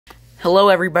Hello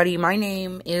everybody, my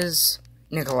name is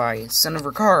Nikolai, son of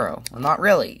Ricaro. Well, not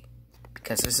really,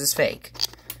 because this is fake.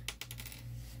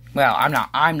 Well,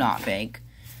 I'm not fake.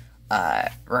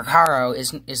 Ricaro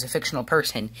is a fictional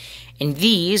person, and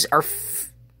these are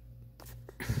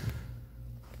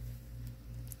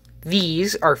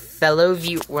fellow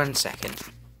view. 1 second.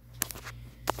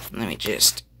 Let me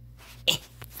just.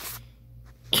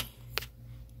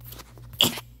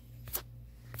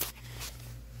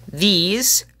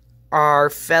 These are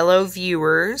fellow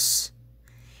viewers,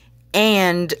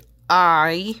 and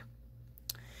I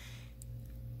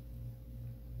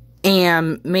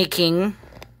am making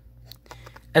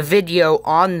a video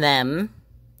on them.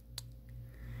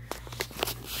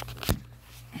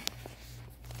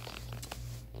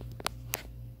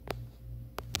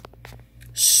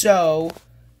 So,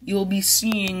 you'll be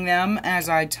seeing them as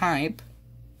I type.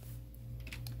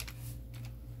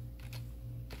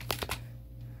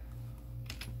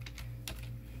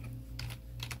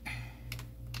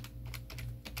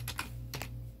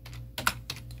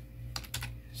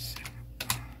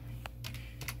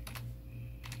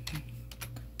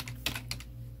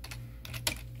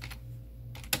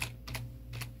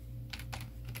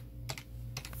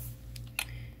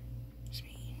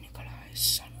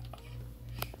 Son of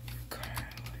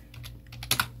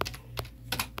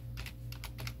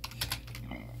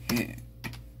Today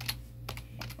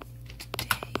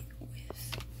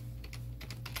with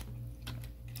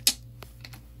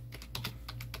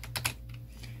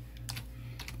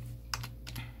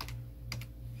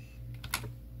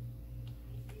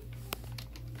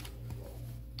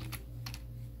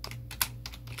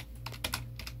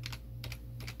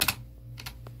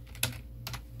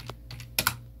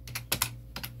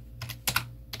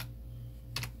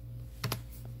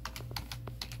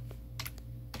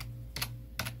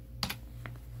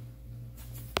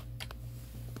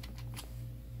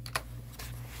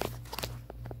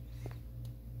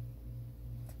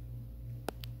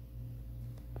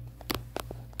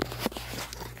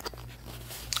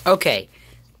Okay.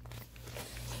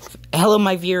 Hello,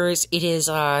 my viewers. It is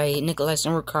I, Nicholas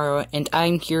Ricaro, and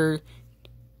I'm here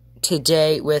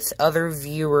today with other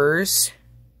viewers.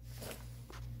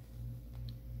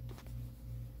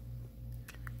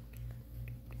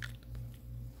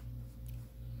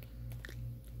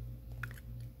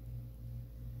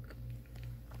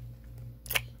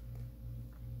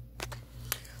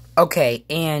 Okay,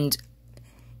 and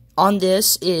on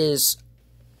this is,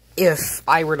 if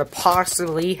I were to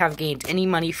possibly have gained any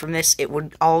money from this, it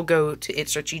would all go to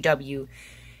ItsRichieW,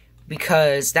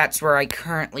 because that's where I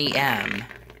currently am.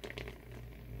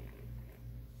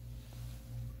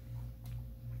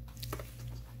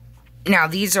 Now,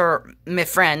 these are my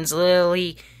friends.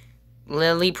 Lily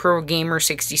Pro Gamer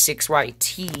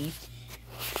 66YT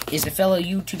is a fellow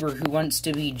YouTuber who wants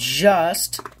to be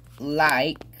just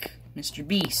like Mr.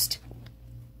 Beast.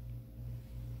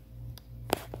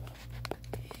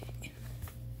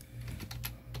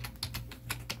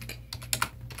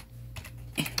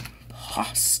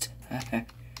 Imposter.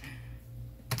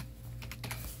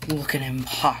 Look, an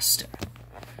imposter.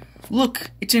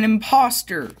 Look, it's an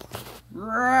imposter.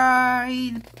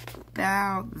 Right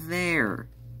out there.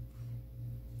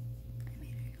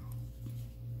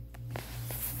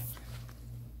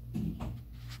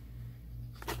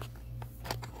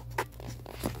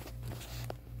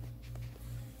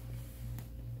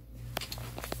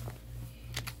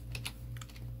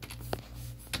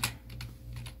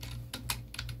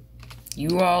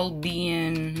 You all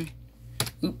being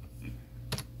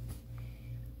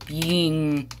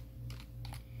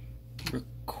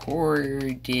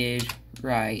recorded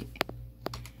right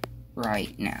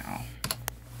now.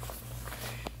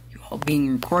 You all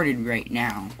being recorded right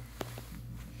now.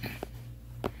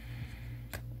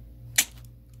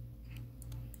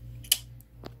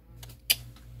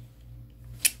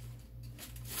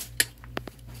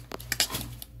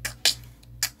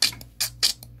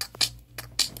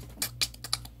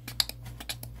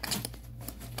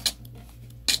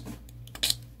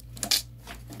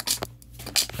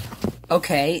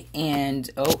 Okay, and,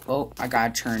 I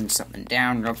gotta turn something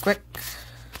down real quick.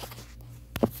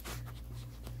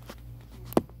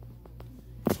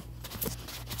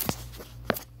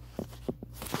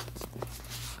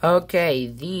 Okay,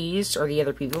 these are the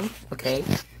other people, okay.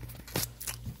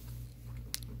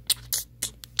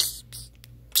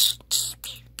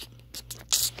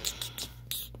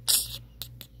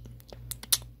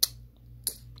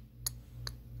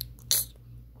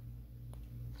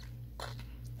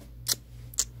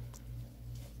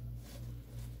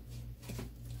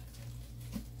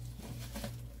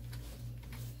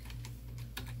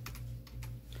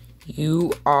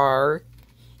 You are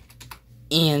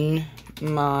in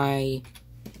my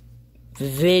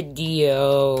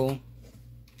video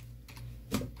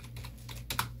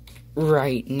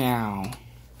right now.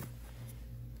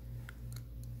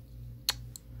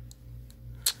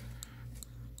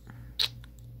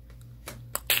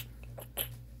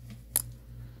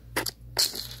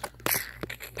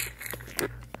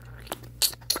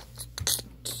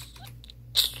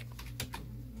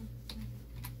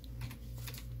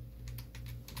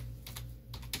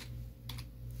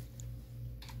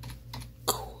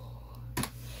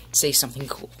 Say something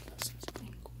cool.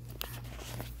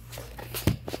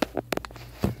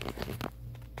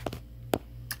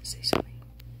 Say something.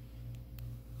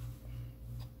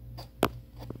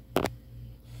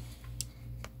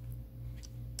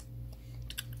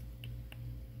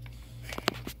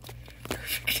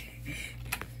 Perfection.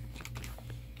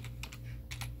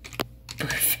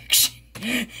 Perfection.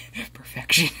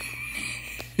 Perfection.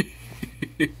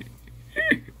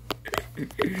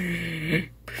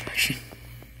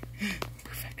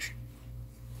 Perfection.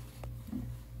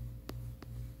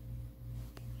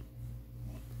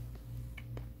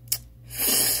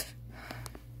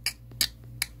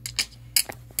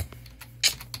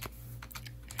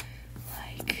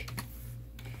 Like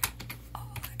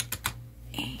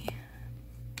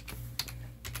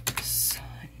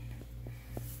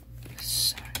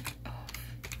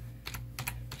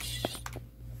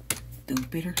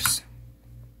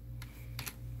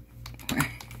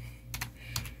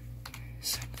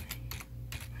son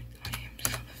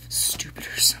of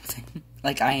stupiders.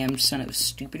 Like I am son of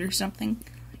stupid or something.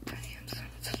 Like I am son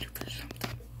of stupid or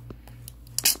something.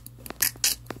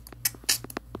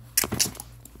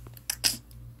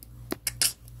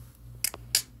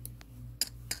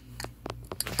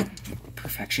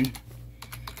 Perfection.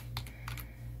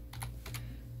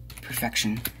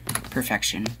 Perfection.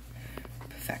 Perfection.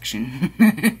 Perfection.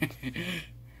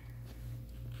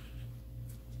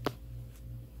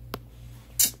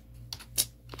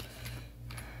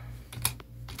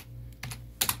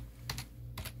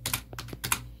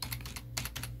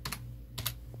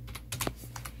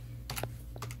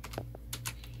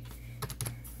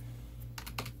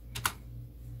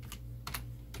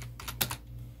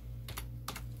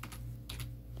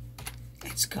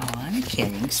 Let's go on a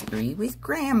killing spree with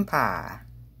Grandpa.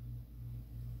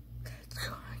 Let's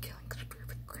go on a killing spree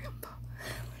with Grandpa.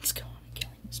 Let's go on a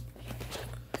killing spree.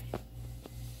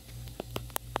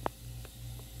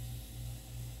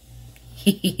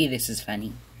 Hehe, this is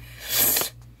funny.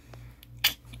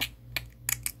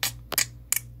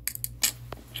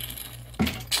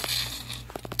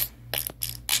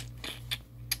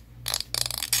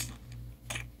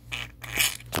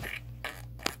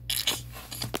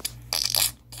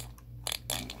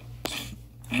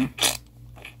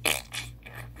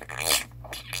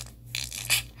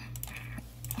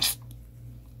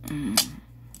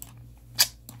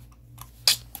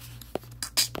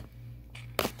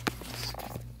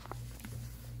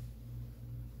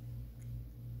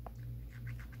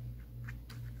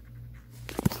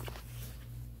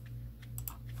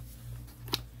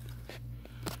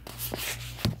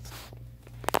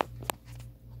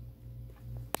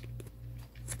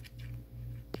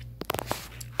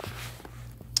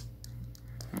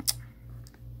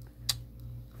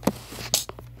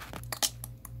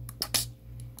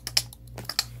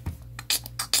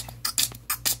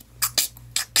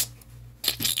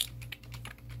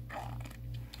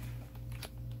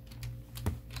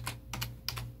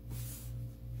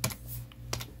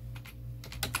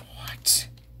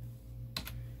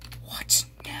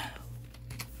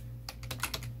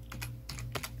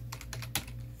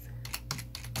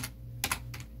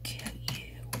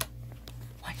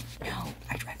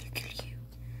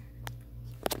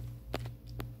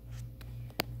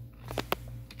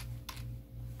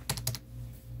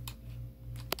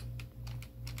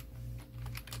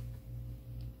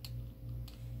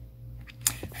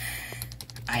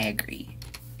 I agree.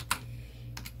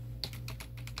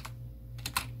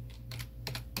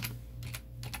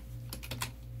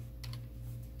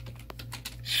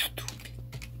 Stupid.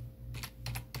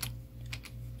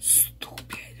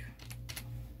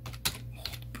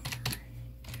 Old boomer.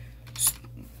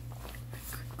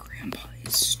 Grandpa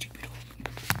is stupid old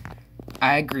boomer.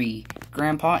 I agree.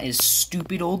 Grandpa is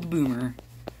stupid old boomer.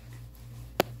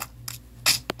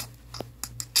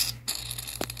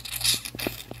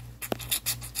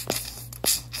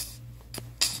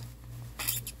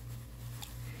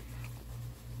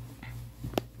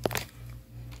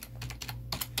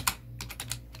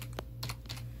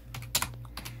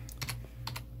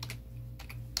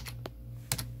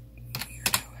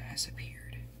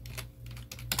 Appeared.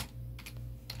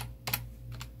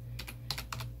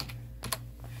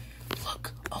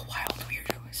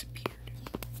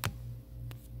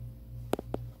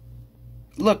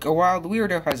 Look, a wild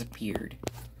weirdo has appeared.